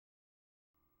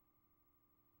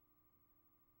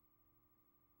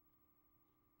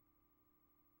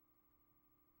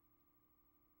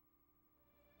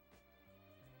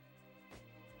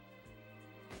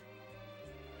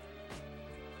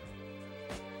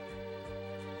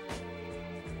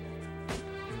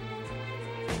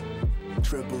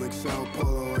Triple XL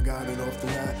polo, I got it off the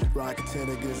net. Rocket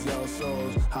tinted gazelle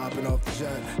souls, hopping off the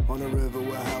jet. On the river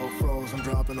where hell froze, I'm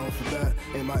dropping off a bet.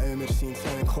 In my image seen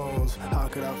 10 clones, how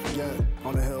could I forget?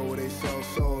 On the hill where they sell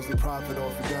souls, they profit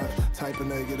off of death. Type of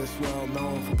nigga that's well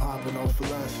known for popping off for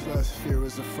less. Less fear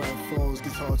is a friend foes,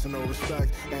 gets hard to no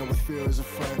respect. And with fear is a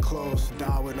friend close,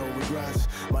 die with no regrets.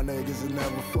 My niggas will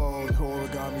never fold,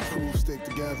 origami proof, stick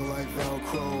together like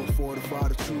Velcro. Fortify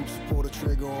the troops, pull the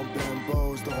trigger on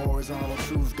bambos. The horizontal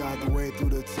truth guide the way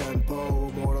through the tempo.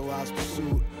 Immortalized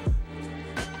pursuit,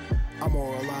 I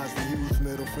moralize the youth.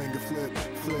 Middle finger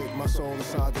flick my soul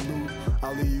inside the loop.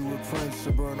 I leave you with prints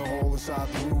to burn a hole inside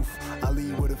the roof. I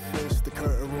leave with a fist, the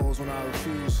curtain rolls when I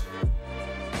refuse.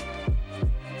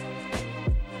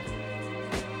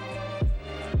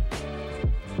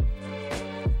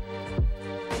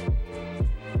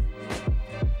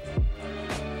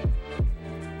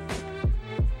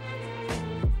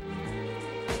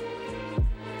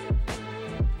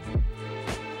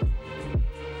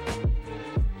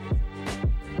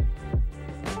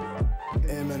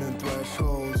 Imminent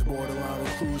thresholds, borderline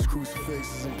clues,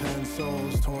 crucifixes and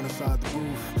pencils, torn inside the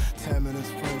roof. 10 minutes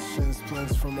flinching,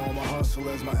 splints from all my hustle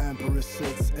as my emperor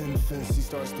sits. Infancy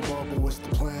starts to bubble, what's the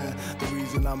plan? The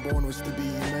reason I'm born was to be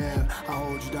your man. I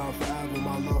hold you down forever,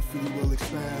 my love for you will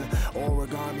expand.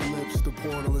 Origami lips, the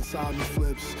portal inside me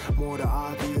flips. More the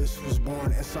obvious was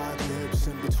born inside the hips.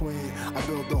 In between, I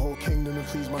built the whole kingdom to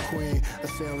please my queen.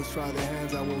 Assailants try their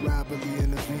hands, I will rapidly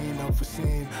intervene.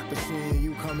 Unforeseen, but seeing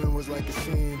you coming was like a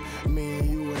scene. Me and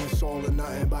you, and it's all or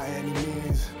nothing by any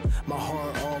means. My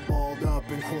heart all balled up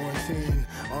in quarantine.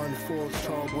 Unfolds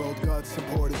charbroiled guts,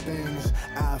 imported things.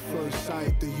 At first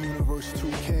sight, the universe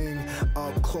too king.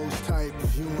 Up close tight,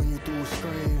 viewing you through a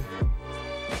screen.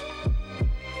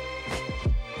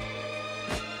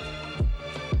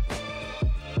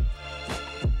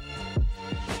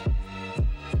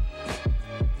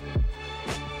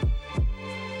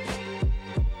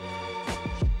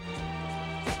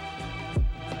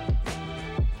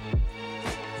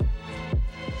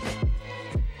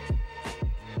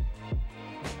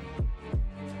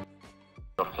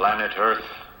 The planet Earth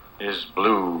is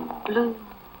blue. Blue.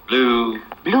 Blue.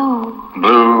 Blue.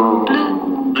 Blue.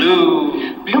 Blue.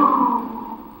 Blue. Blue.